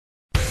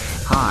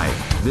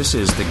This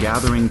is The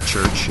Gathering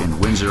Church in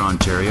Windsor,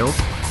 Ontario,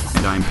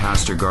 and I'm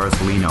Pastor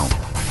Garth Leno.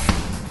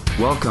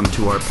 Welcome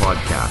to our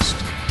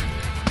podcast.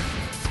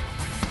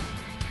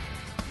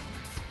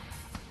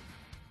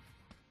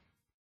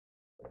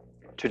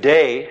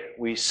 Today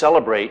we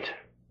celebrate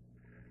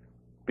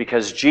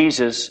because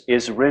Jesus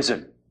is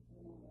risen.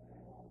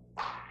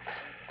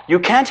 You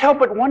can't help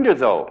but wonder,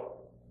 though,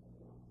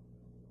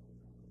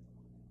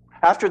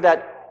 after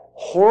that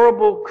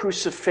horrible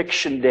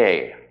crucifixion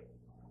day,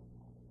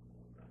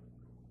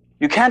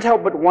 you can't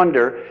help but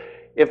wonder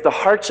if the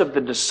hearts of the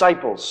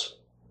disciples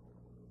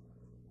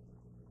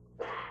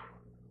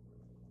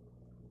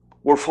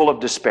were full of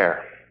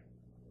despair,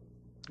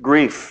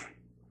 grief,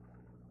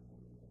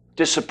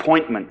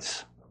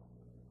 disappointments.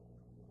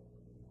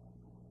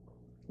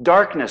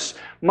 Darkness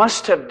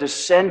must have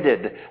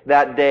descended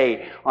that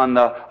day on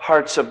the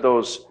hearts of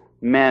those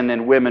men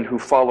and women who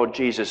followed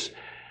Jesus.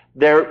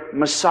 Their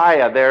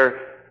Messiah,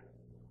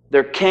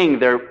 their King,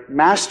 their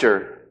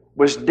Master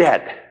was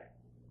dead.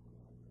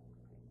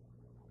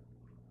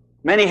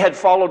 Many had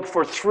followed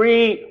for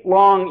 3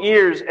 long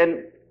years,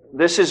 and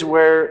this is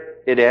where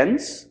it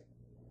ends.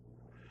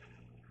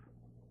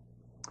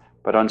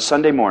 But on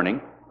Sunday morning,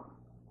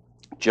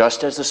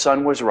 just as the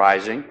sun was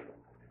rising,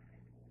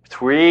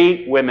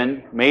 3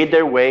 women made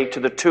their way to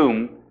the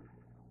tomb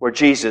where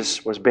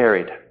Jesus was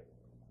buried.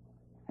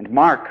 And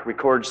Mark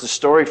records the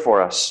story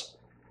for us.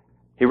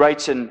 He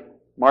writes in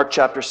Mark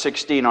chapter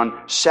 16,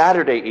 on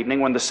Saturday evening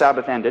when the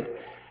Sabbath ended,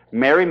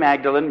 Mary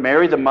Magdalene,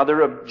 Mary the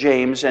mother of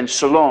James, and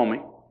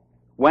Salome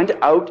went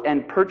out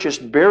and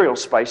purchased burial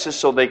spices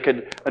so they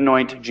could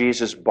anoint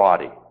Jesus'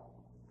 body.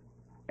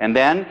 And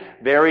then,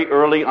 very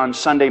early on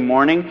Sunday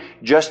morning,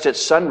 just at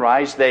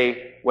sunrise,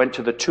 they went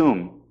to the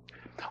tomb.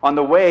 On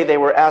the way, they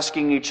were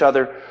asking each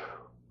other,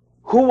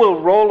 "Who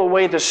will roll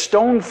away the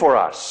stone for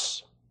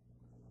us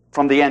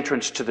from the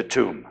entrance to the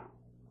tomb?"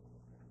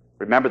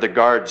 Remember, the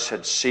guards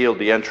had sealed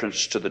the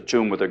entrance to the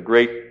tomb with a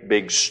great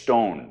big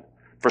stone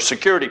for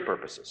security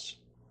purposes.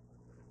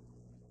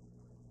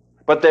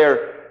 But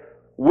their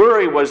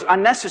worry was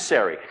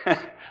unnecessary.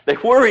 They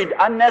worried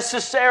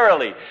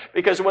unnecessarily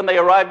because when they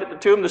arrived at the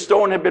tomb, the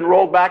stone had been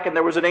rolled back and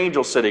there was an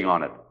angel sitting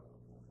on it.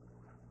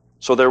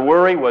 So their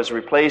worry was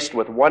replaced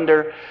with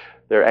wonder,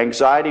 their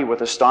anxiety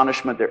with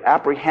astonishment, their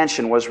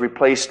apprehension was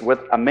replaced with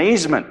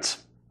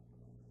amazement.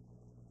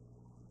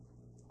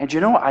 And you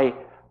know,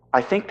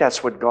 I think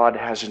that's what God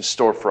has in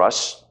store for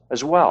us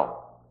as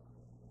well.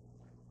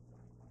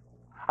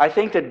 I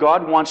think that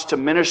God wants to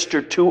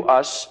minister to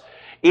us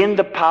in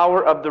the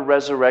power of the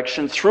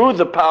resurrection, through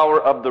the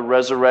power of the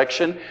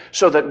resurrection,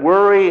 so that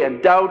worry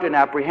and doubt and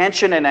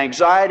apprehension and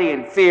anxiety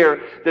and fear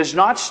does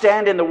not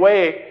stand in the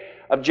way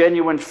of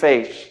genuine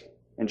faith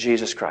in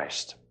Jesus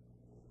Christ.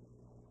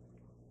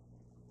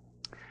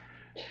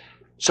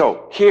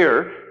 So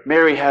here,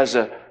 Mary has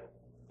a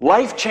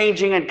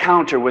life-changing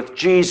encounter with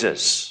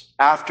Jesus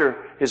after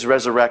his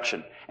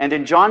resurrection. And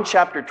in John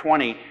chapter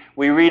 20,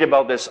 we read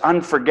about this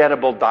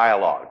unforgettable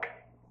dialogue.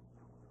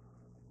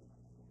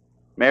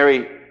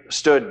 Mary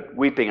stood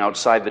weeping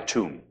outside the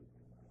tomb.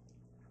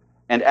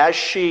 And as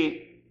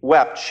she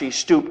wept, she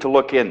stooped to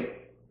look in.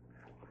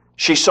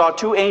 She saw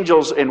 2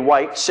 angels in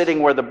white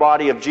sitting where the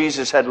body of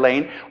Jesus had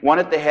lain, one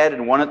at the head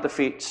and one at the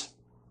feet.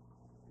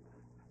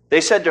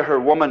 They said to her,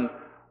 "Woman,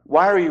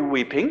 why are you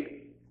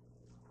weeping?"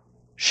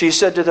 She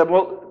said to them,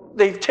 "Well,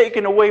 they've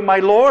taken away my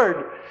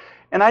Lord,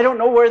 and I don't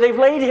know where they've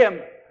laid him."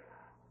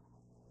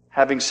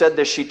 Having said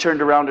this, she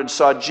turned around and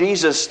saw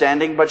Jesus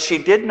standing, but she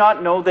did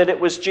not know that it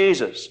was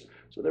Jesus.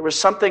 So there was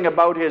something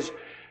about his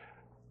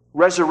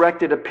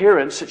resurrected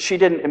appearance that she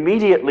didn't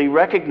immediately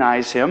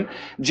recognize him.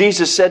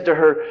 Jesus said to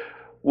her,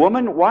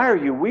 "Woman, why are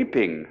you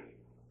weeping?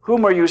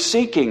 Whom are you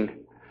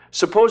seeking?"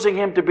 Supposing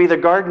him to be the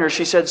gardener,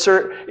 she said,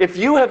 "Sir, if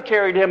you have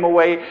carried him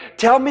away,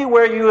 tell me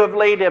where you have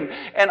laid him,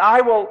 and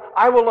I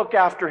will look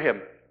after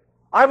him.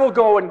 I will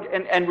go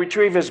and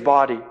retrieve his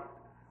body."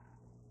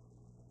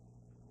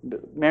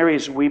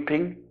 Mary's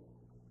weeping,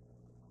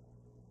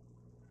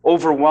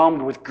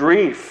 overwhelmed with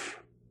grief.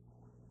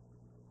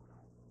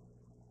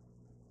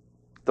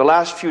 The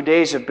last few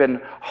days have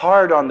been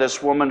hard on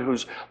this woman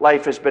whose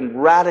life has been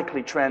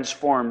radically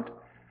transformed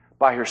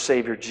by her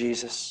Savior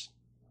Jesus.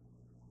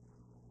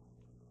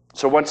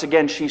 So once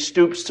again, she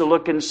stoops to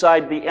look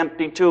inside the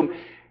empty tomb.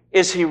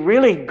 Is he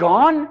really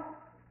gone?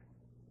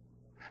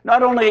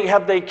 Not only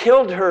have they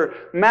killed her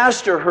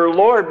Master, her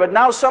Lord, but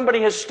now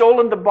somebody has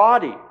stolen the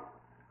body.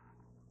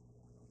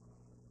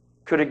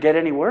 Could it get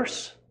any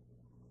worse?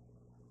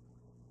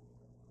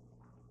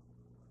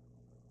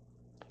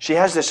 She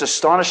has this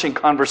astonishing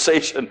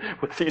conversation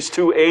with these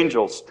 2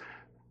 angels.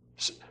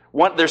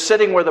 They're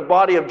sitting where the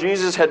body of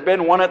Jesus had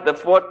been, one at the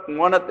foot and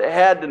one at the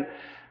head.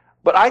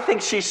 But I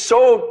think she's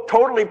so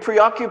totally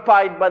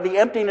preoccupied by the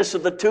emptiness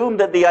of the tomb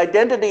that the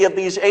identity of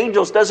these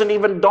angels doesn't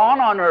even dawn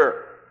on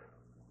her.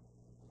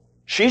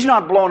 She's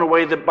not blown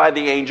away by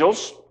the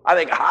angels. I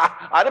think,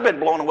 I'd have been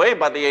blown away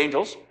by the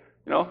angels.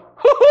 You know,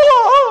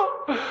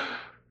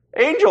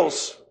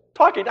 angels.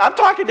 I'm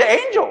talking to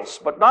angels,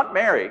 but not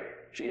Mary.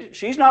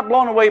 She's not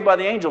blown away by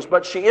the angels,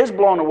 but she is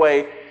blown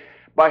away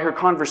by her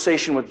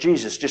conversation with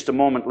Jesus just a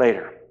moment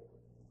later.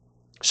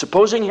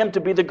 Supposing him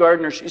to be the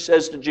gardener, she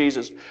says to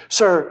Jesus,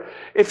 "Sir,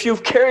 if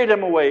you've carried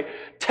him away,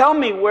 tell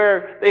me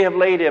where they have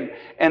laid him,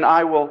 and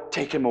I will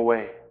take him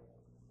away."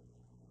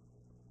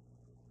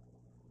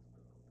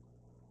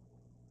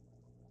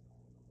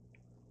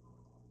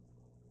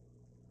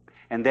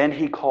 And then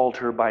he called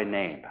her by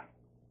name.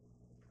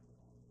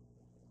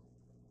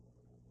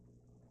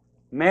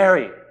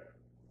 "Mary."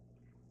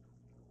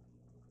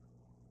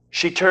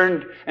 She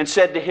turned and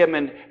said to him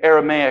in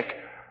Aramaic,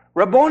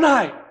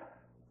 "Rabboni,"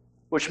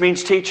 which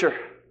means teacher.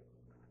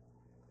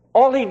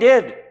 All he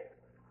did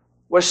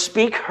was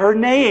speak her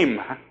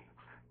name,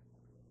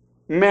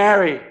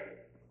 Mary.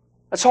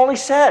 That's all he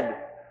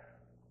said.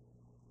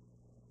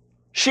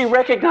 She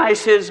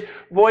recognized his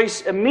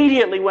voice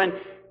immediately when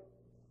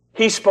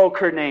he spoke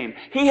her name.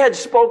 He had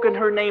spoken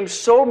her name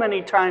so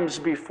many times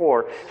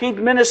before. He'd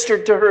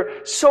ministered to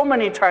her so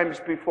many times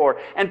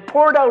before and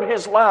poured out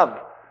his love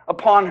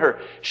upon her.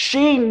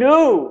 She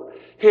knew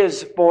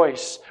his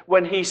voice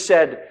when he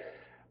said,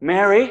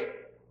 "Mary."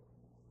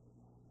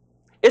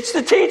 It's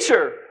the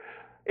teacher.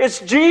 It's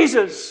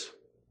Jesus.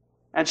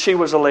 And she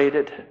was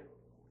elated.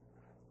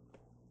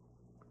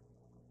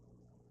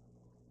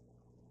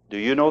 Do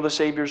you know the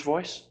Savior's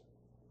voice?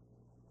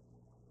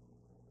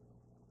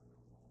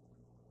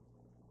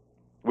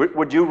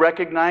 Would you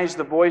recognize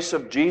the voice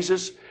of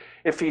Jesus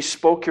if he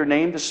spoke your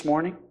name this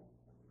morning?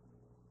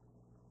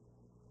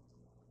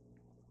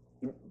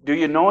 Do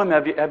you know him?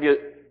 Have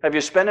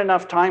you spent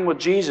enough time with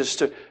Jesus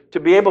to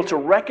be able to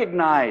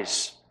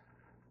recognize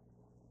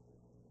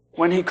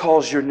when he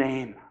calls your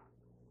name?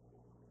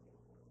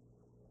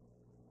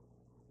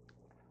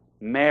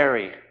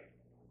 Mary.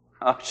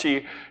 Oh,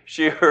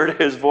 she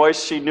heard his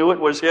voice. She knew it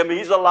was him.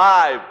 He's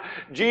alive.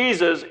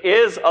 Jesus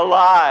is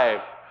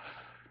alive.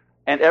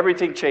 And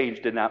everything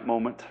changed in that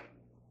moment.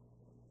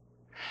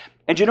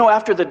 And you know,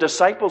 after the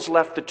disciples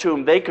left the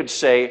tomb, they could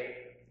say,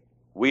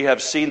 "We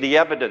have seen the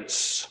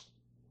evidence."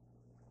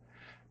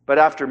 But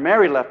after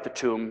Mary left the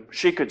tomb,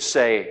 she could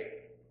say,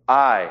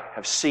 "I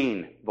have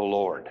seen the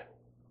Lord."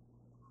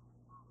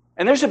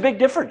 And there's a big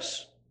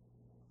difference.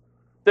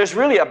 There's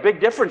really a big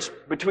difference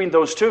between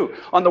those two.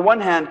 On the one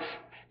hand,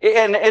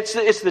 and it's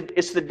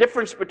the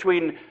difference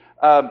between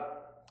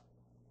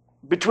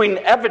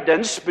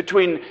evidence,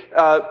 between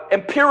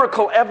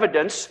empirical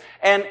evidence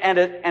and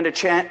a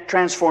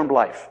transformed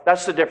life.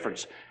 That's the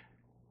difference.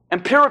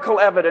 Empirical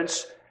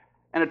evidence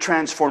and a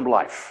transformed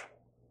life.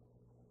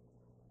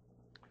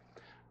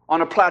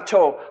 On a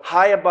plateau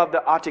high above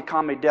the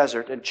Atacama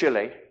Desert in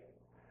Chile,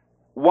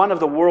 one of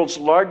the world's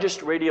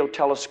largest radio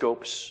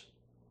telescopes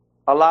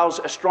allows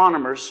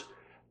astronomers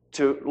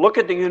to look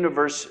at the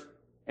universe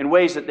in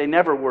ways that they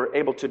never were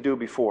able to do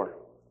before.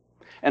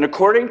 And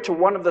according to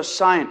one of the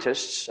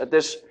scientists at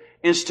this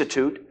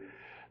institute,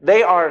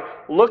 they are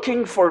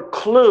looking for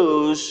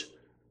clues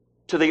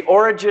to the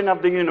origin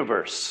of the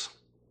universe.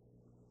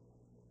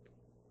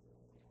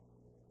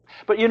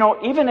 But you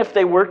know, even if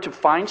they were to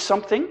find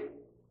something,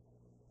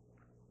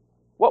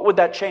 what would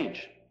that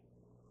change?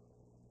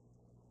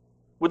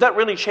 Would that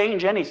really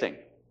change anything?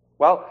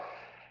 Well,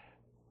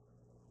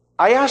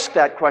 I ask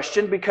that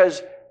question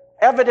because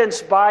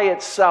evidence by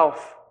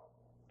itself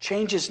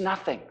changes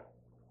nothing.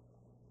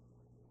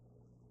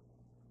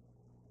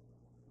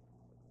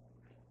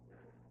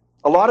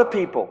 A lot of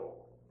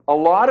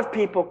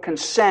people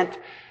consent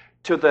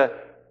to the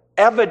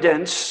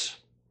evidence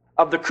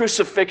of the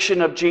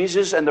crucifixion of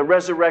Jesus and the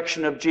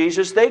resurrection of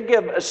Jesus. They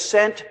give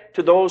assent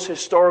to those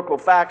historical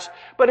facts,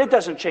 but it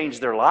doesn't change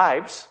their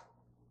lives.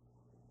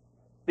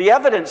 The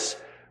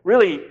evidence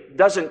really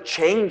doesn't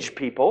change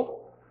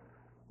people.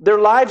 Their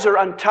lives are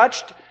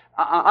untouched,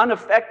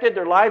 unaffected.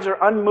 Their lives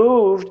are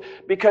unmoved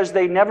because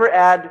they never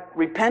add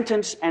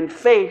repentance and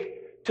faith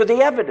to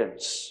the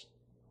evidence.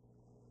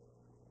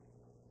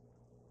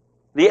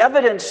 The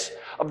evidence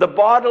of the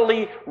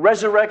bodily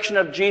resurrection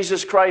of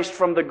Jesus Christ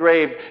from the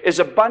grave is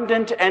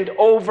abundant and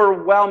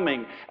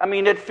overwhelming. I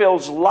mean, it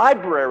fills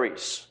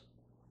libraries.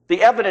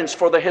 The evidence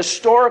for the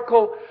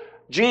historical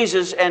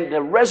Jesus and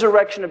the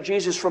resurrection of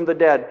Jesus from the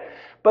dead.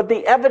 But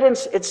the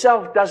evidence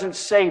itself doesn't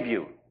save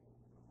you.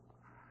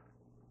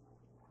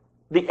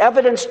 The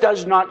evidence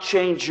does not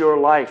change your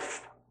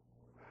life.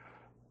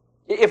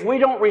 If we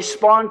don't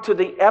respond to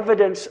the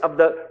evidence of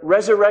the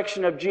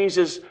resurrection of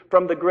Jesus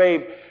from the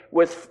grave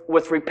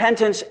with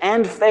repentance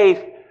and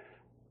faith,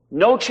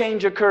 no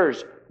change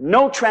occurs.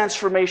 No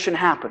transformation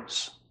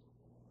happens.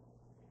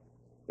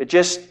 It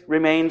just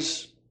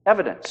remains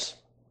evidence.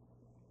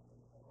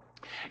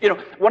 You know,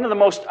 one of the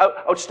most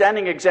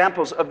outstanding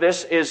examples of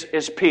this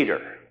is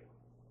Peter.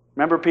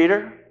 Remember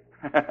Peter?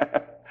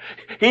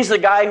 He's the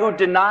guy who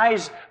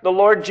denies the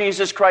Lord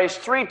Jesus Christ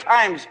 3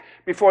 times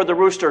before the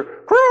rooster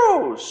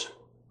crows.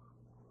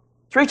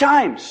 3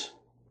 times.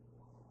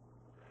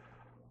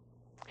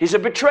 He's a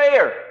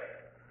betrayer.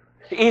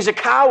 He's a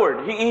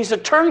coward. He's a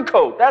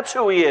turncoat. That's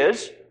who he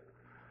is.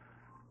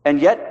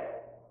 And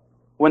yet,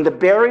 when the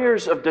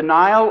barriers of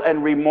denial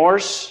and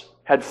remorse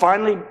had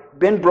finally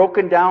been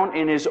broken down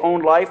in his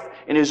own life,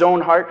 in his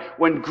own heart,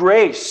 when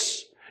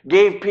grace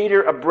gave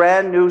Peter a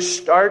brand new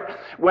start,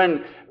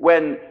 when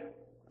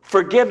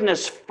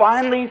forgiveness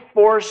finally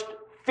forced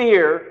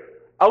fear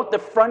out the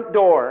front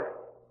door,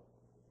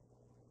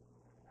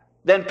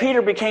 then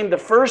Peter became the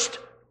first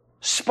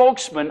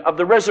spokesman of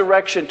the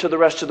resurrection to the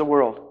rest of the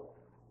world.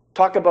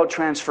 Talk about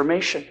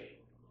transformation.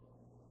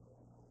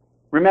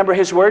 Remember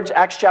his words,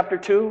 Acts chapter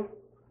 2?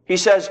 He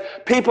says,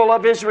 "People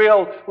of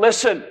Israel,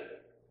 listen.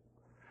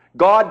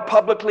 God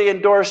publicly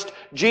endorsed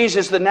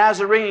Jesus the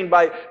Nazarene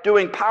by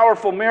doing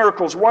powerful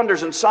miracles,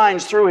 wonders, and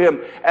signs through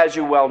him, as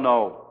you well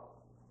know.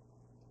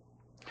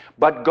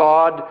 But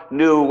God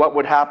knew what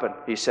would happen,"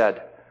 he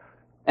said.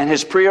 And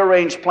his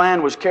prearranged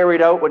plan was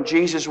carried out when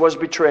Jesus was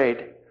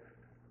betrayed.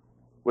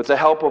 With the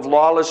help of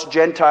lawless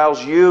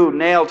Gentiles, you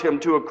nailed him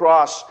to a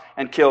cross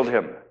and killed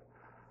him.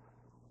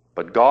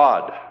 But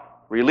God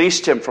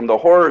released him from the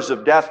horrors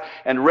of death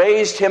and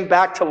raised him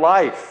back to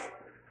life,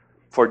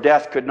 for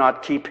death could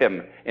not keep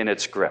him in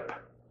its grip.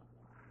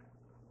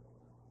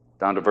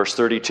 Down to verse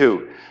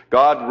 32.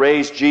 God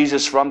raised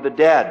Jesus from the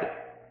dead,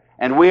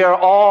 and we are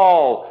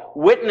all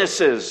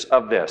witnesses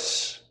of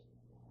this.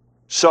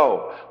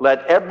 So,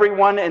 let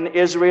everyone in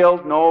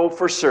Israel know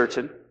for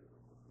certain,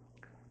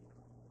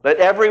 let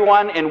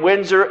everyone in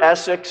Windsor,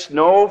 Essex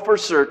know for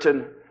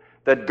certain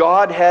that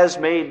God has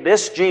made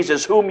this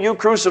Jesus, whom you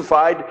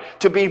crucified,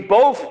 to be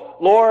both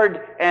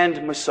Lord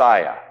and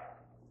Messiah.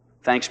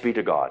 Thanks be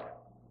to God.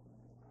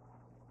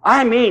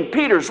 I mean,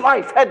 Peter's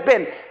life had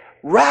been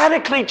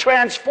radically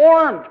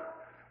transformed,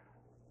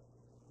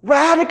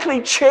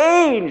 radically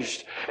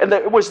changed. And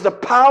it was the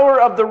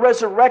power of the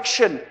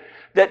resurrection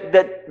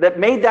that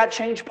made that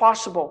change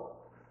possible.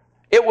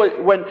 It was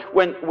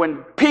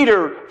when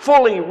Peter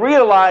fully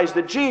realized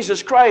that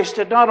Jesus Christ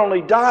had not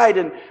only died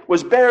and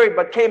was buried,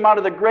 but came out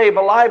of the grave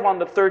alive on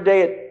the third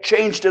day, it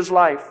changed his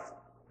life.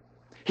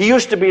 He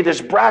used to be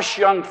this brash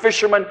young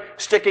fisherman,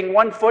 sticking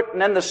one foot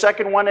and then the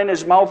second one in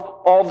his mouth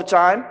all the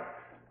time.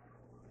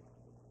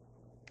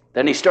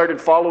 Then he started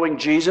following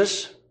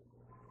Jesus.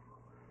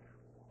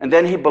 And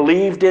then he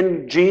believed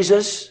in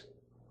Jesus.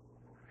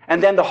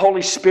 And then the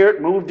Holy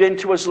Spirit moved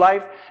into his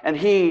life, and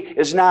he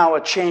is now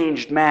a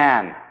changed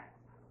man.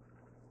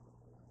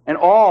 And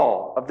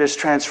all of this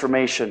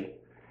transformation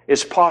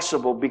is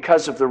possible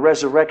because of the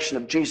resurrection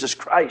of Jesus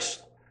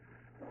Christ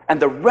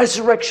and the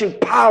resurrection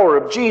power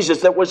of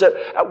Jesus that was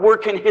at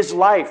work in his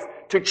life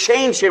to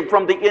change him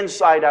from the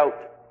inside out.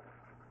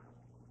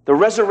 The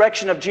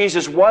resurrection of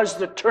Jesus was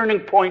the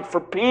turning point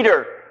for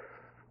Peter.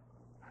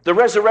 The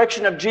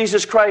resurrection of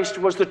Jesus Christ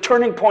was the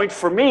turning point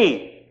for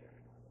me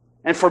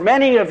and for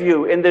many of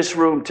you in this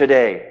room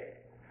today,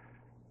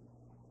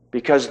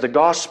 because the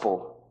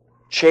gospel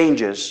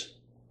changes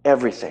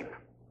everything.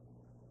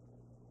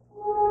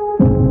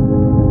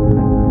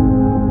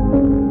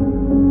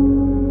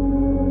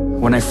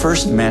 When I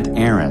first met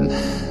Aaron,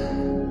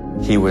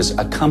 he was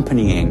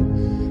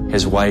accompanying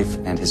his wife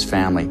and his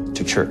family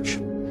to church.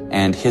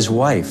 And his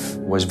wife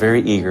was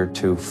very eager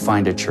to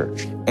find a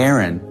church.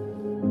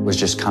 Aaron was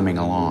just coming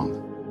along.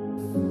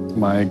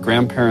 My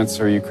grandparents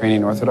are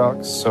Ukrainian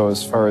Orthodox, so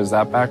as far as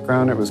that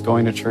background, it was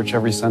going to church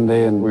every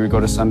Sunday, and we would go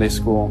to Sunday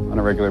school on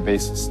a regular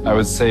basis. I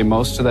would say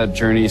most of that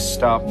journey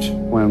stopped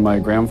when my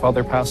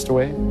grandfather passed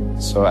away.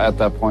 So at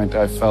that point,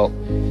 I felt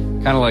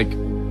kind of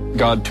like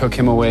God took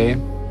him away,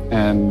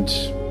 and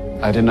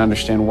I didn't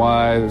understand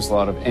why. There was a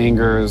lot of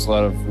anger, there was a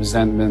lot of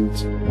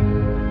resentment.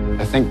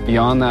 I think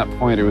beyond that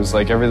point, it was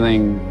like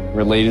everything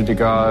related to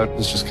God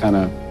was just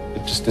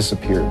it just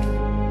disappeared.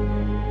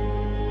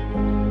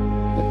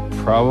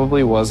 It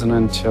probably wasn't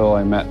until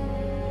I met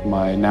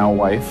my now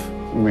wife,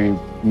 and we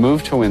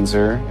moved to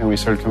Windsor and we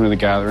started coming to the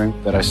gathering,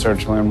 that I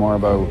started to learn more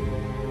about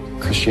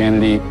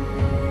Christianity.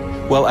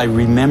 Well, I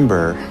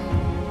remember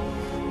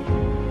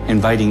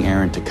inviting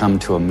Aaron to come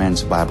to a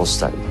men's Bible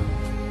study.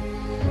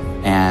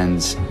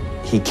 And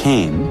he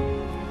came,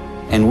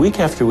 and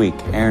week after week,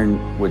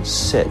 Aaron would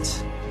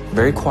sit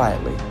very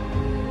quietly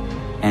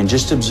and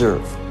just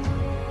observe,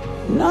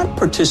 not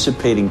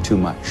participating too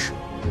much.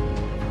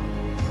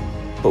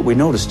 But we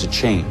noticed a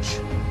change.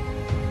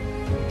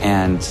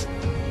 And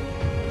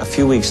a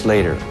few weeks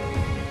later,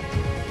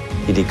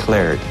 he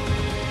declared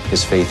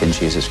his faith in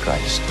Jesus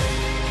Christ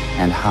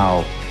and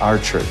how our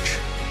church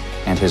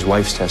and his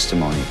wife's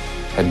testimony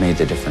had made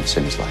the difference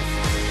in his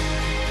life.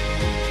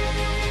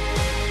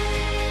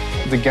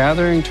 The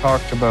gathering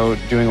talked about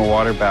doing a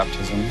water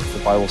baptism.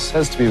 The Bible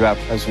says to be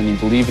baptized when you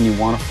believe and you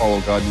want to follow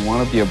God, you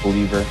want to be a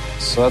believer.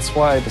 So that's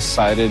why I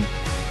decided,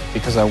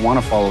 because I want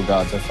to follow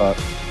God, I thought,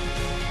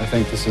 I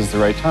think this is the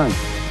right time.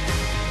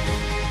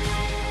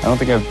 I don't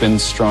think I've been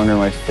stronger in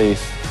my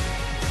faith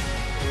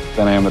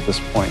than I am at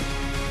this point.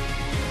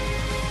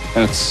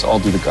 And it's all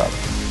due to God.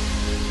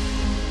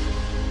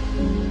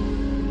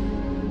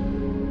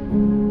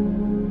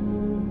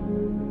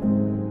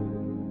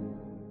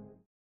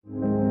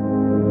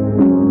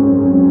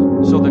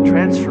 So the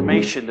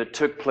transformation that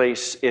took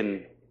place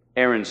in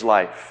Aaron's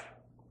life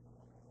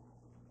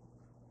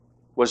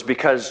was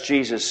because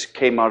Jesus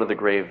came out of the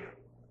grave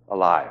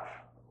alive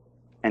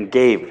and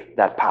gave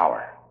that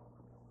power.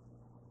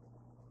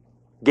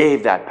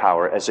 Gave that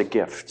power as a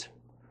gift.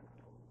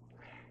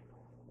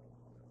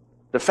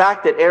 The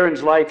fact that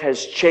Aaron's life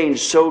has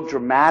changed so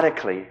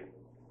dramatically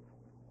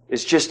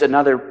is just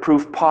another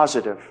proof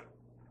positive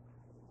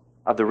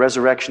of the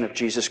resurrection of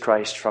Jesus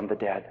Christ from the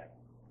dead.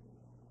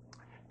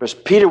 As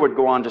Peter would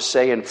go on to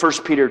say in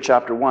 1 Peter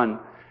chapter 1,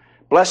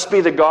 "Blessed be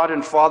the God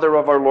and Father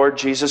of our Lord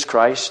Jesus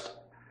Christ.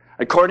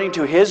 According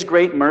to His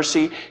great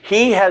mercy,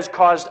 He has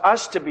caused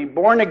us to be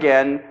born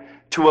again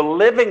to a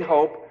living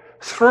hope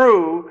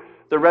through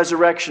the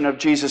resurrection of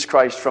Jesus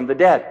Christ from the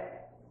dead."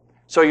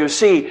 So you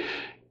see,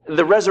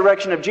 the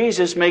resurrection of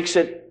Jesus makes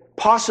it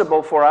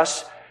possible for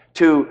us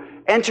to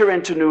enter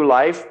into new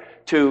life,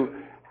 to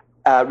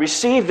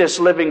receive this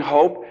living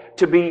hope,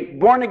 to be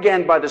born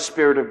again by the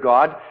Spirit of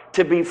God,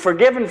 to be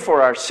forgiven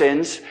for our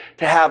sins,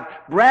 to have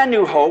brand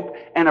new hope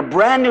and a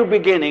brand new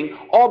beginning,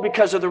 all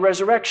because of the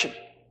resurrection.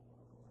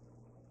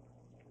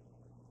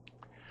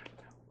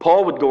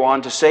 Paul would go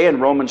on to say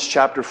in Romans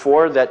chapter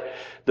 4 that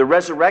the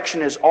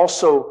resurrection is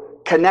also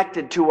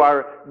connected to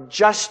our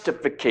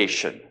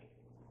justification.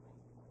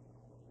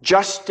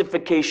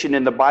 Justification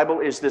in the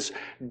Bible is this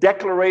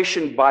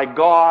declaration by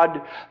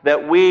God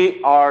that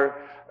we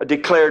are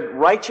declared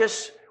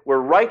righteous. We're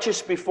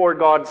righteous before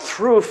God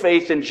through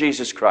faith in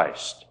Jesus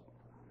Christ.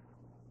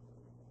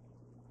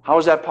 How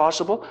is that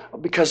possible?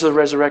 Because of the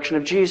resurrection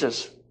of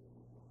Jesus.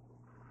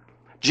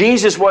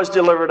 Jesus was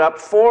delivered up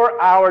for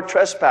our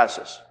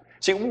trespasses.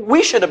 See,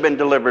 we should have been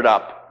delivered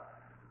up.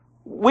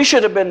 We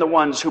should have been the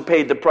ones who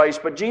paid the price,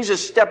 but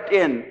Jesus stepped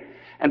in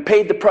and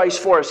paid the price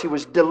for us. He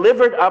was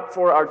delivered up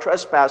for our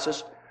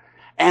trespasses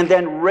and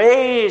then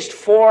raised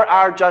for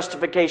our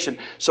justification.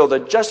 So the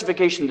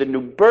justification, the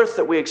new birth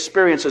that we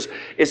experience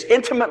is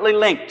intimately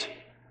linked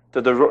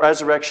to the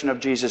resurrection of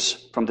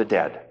Jesus from the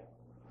dead.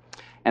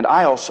 And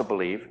I also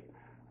believe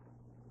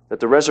that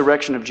the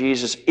resurrection of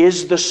Jesus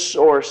is the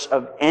source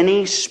of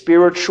any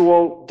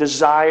spiritual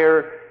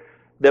desire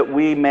that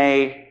we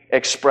may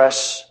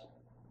express,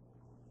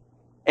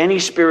 any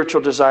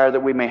spiritual desire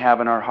that we may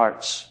have in our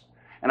hearts.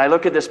 And I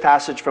look at this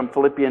passage from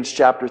Philippians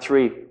chapter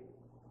 3,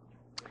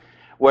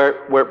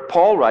 where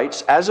Paul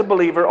writes, as a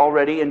believer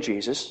already in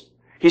Jesus,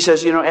 he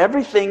says,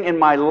 everything in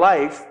my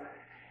life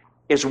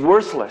is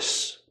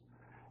worthless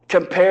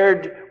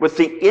compared with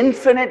the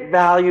infinite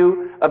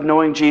value of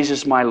knowing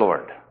Jesus my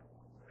Lord.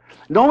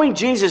 Knowing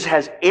Jesus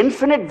has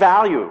infinite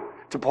value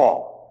to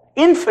Paul.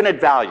 Infinite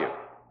value.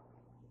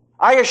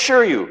 I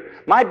assure you,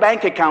 my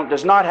bank account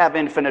does not have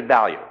infinite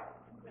value.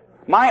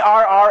 My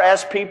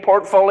RRSP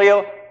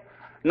portfolio,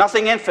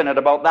 nothing infinite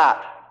about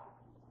that.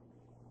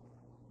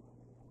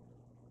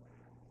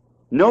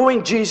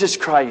 Knowing Jesus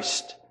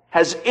Christ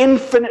has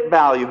infinite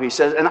value, he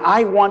says, and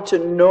I want to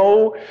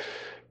know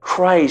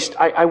Christ.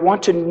 I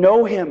want to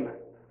know Him.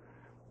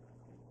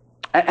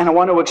 And I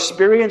want to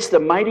experience the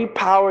mighty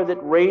power that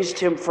raised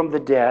Him from the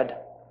dead.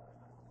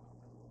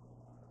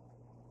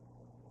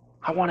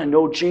 I want to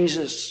know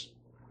Jesus.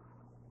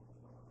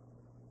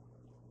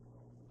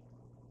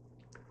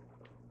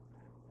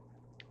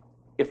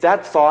 If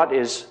that thought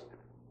is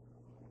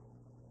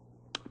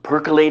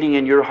percolating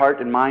in your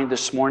heart and mind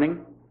this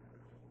morning,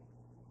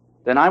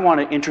 then I want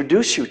to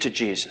introduce you to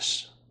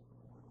Jesus.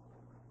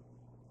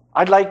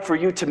 I'd like for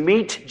you to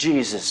meet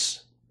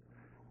Jesus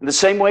in the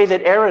same way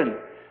that Aaron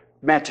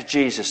met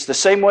Jesus, the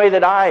same way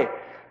that I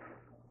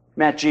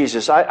met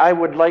Jesus. I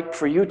would like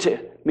for you to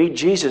meet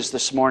Jesus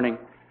this morning.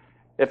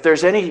 If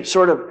there's any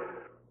sort of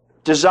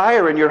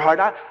desire in your heart,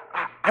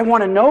 I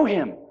want to know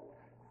Him.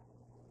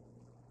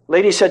 A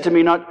lady said to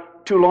me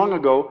not too long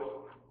ago,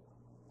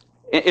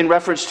 in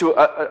reference to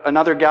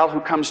another gal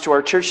who comes to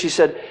our church, she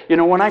said,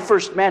 when I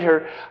first met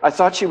her, I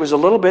thought she was a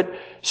little bit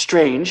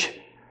strange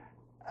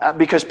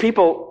because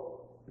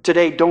people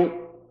today don't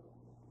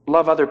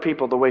love other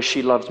people the way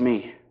she loves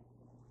me.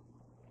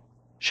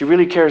 She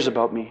really cares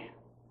about me.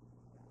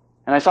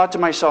 And I thought to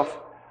myself,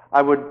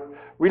 I would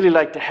really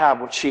like to have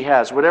what she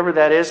has. Whatever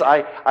that is,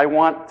 I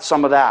want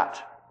some of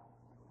that.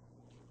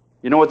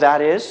 You know what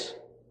that is?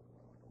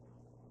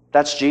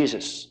 That's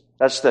Jesus.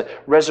 That's the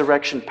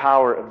resurrection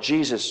power of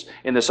Jesus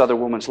in this other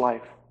woman's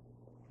life.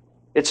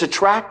 It's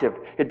attractive.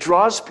 It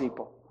draws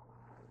people.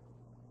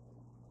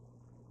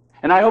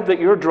 And I hope that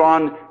you're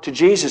drawn to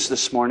Jesus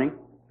this morning.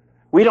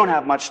 We don't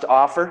have much to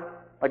offer.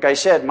 Like I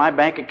said, my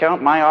bank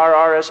account, my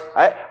RRS,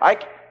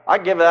 I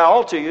give that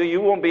all to you.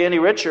 You won't be any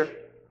richer.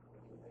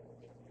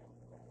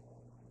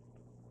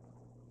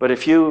 But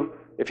if you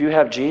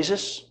have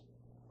Jesus,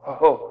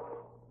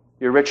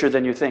 you're richer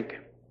than you think.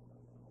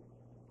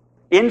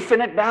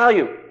 Infinite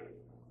value.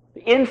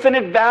 The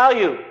infinite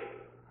value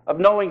of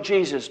knowing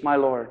Jesus, my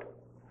Lord.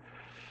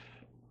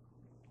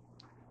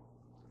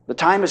 The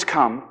time has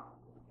come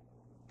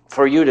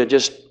for you to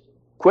just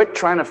quit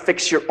trying to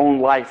fix your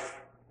own life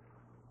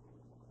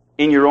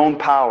in your own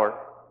power.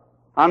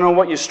 I don't know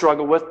what you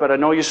struggle with, but I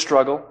know you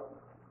struggle.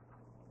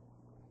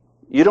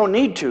 You don't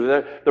need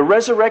to. The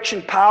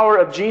resurrection power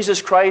of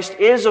Jesus Christ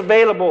is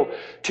available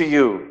to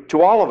you,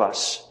 to all of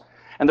us.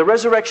 And the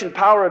resurrection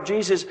power of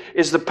Jesus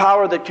is the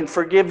power that can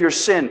forgive your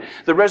sin.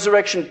 The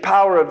resurrection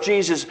power of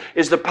Jesus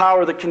is the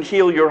power that can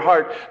heal your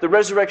heart. The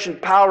resurrection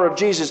power of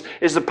Jesus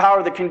is the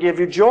power that can give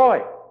you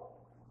joy.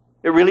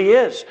 It really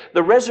is.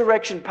 The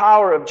resurrection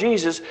power of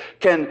Jesus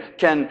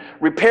can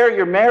repair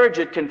your marriage.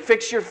 It can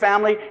fix your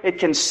family. It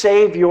can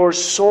save your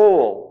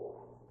soul.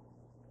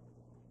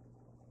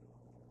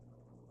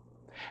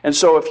 And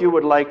so if you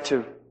would like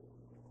to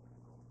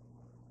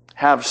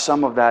have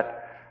some of that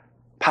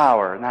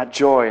power and that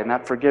joy and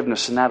that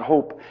forgiveness and that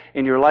hope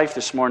in your life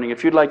this morning,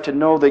 if you'd like to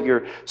know that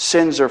your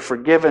sins are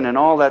forgiven and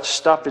all that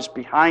stuff is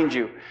behind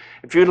you,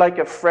 if you'd like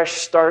a fresh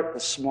start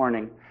this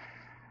morning,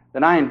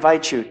 then I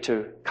invite you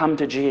to come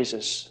to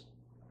Jesus,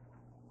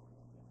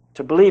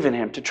 to believe in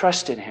Him, to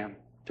trust in Him,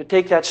 to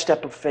take that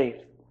step of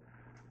faith.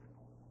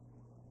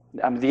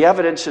 The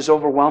evidence is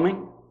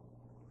overwhelming.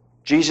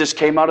 Jesus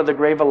came out of the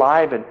grave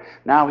alive, and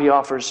now He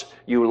offers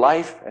you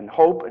life and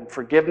hope and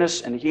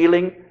forgiveness and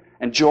healing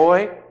and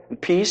joy and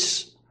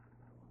peace.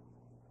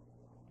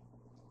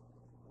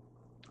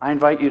 I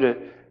invite you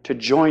to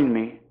join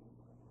me,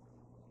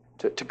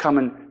 to come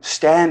and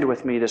stand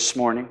with me this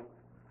morning,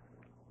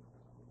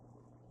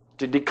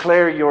 to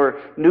declare your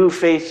new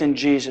faith in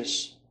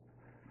Jesus.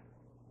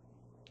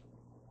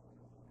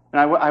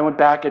 And I went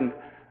back and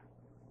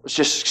was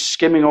just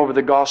skimming over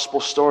the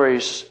gospel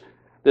stories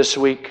this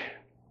week.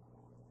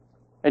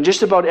 And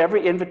just about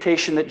every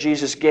invitation that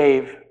Jesus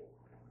gave,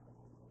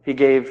 He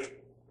gave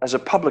as a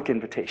public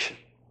invitation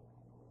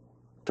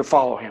to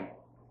follow Him.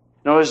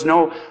 There was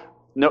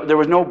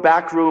no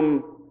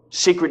backroom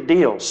secret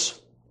deals.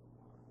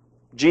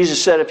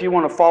 Jesus said, if you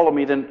want to follow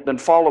me, then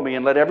follow me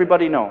and let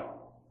everybody know.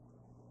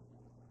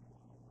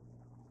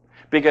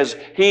 Because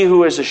he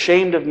who is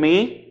ashamed of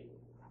me,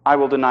 I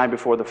will deny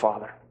before the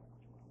Father.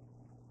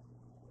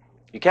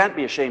 You can't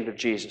be ashamed of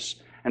Jesus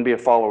and be a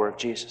follower of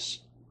Jesus.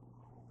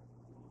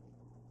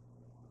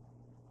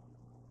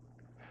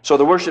 So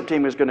the worship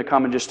team is going to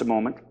come in just a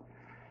moment.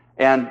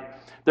 And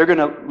they're going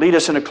to lead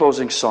us in a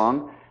closing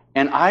song.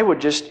 And I would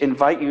just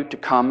invite you to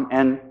come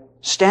and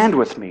stand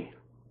with me.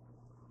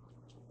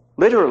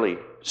 Literally,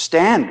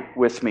 stand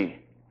with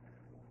me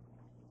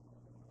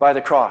by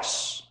the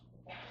cross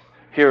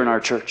here in our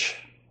church.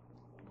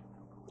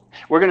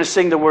 We're going to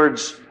sing the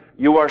words,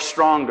 "You are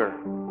stronger,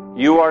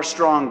 you are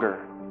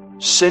stronger.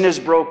 Sin is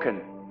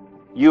broken,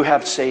 you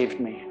have saved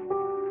me."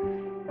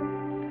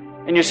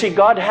 And you see,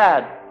 God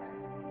had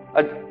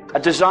a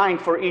design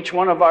for each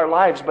one of our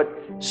lives, but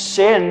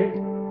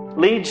sin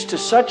leads to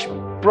such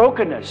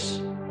brokenness.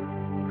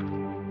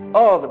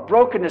 Oh, the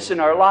brokenness in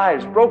our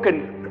lives,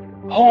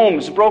 broken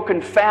homes,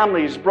 broken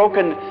families,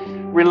 broken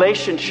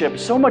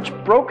relationships, so much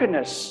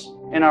brokenness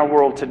in our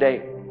world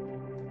today.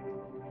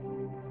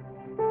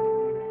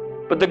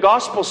 But the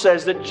gospel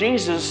says that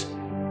Jesus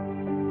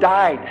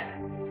died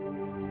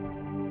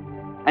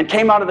and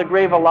came out of the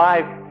grave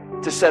alive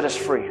to set us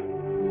free.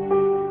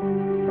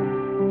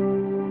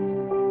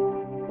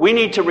 We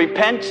need to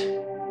repent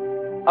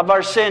of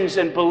our sins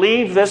and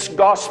believe this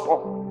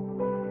gospel.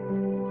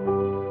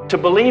 To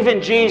believe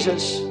in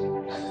Jesus.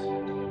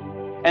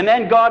 And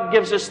then God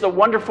gives us the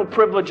wonderful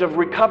privilege of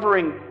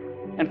recovering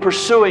and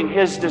pursuing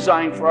His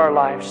design for our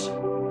lives.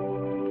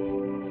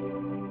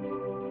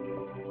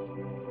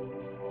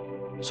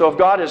 So if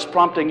God is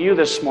prompting you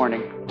this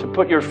morning to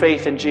put your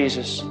faith in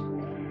Jesus,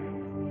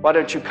 why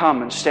don't you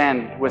come and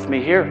stand with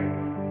me here?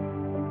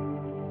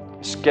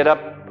 Just get up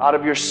out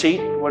of your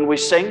seat when we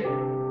sing.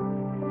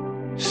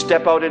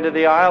 Step out into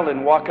the aisle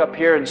and walk up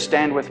here and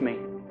stand with me.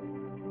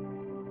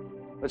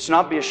 Let's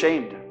not be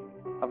ashamed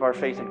of our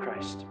faith in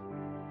Christ.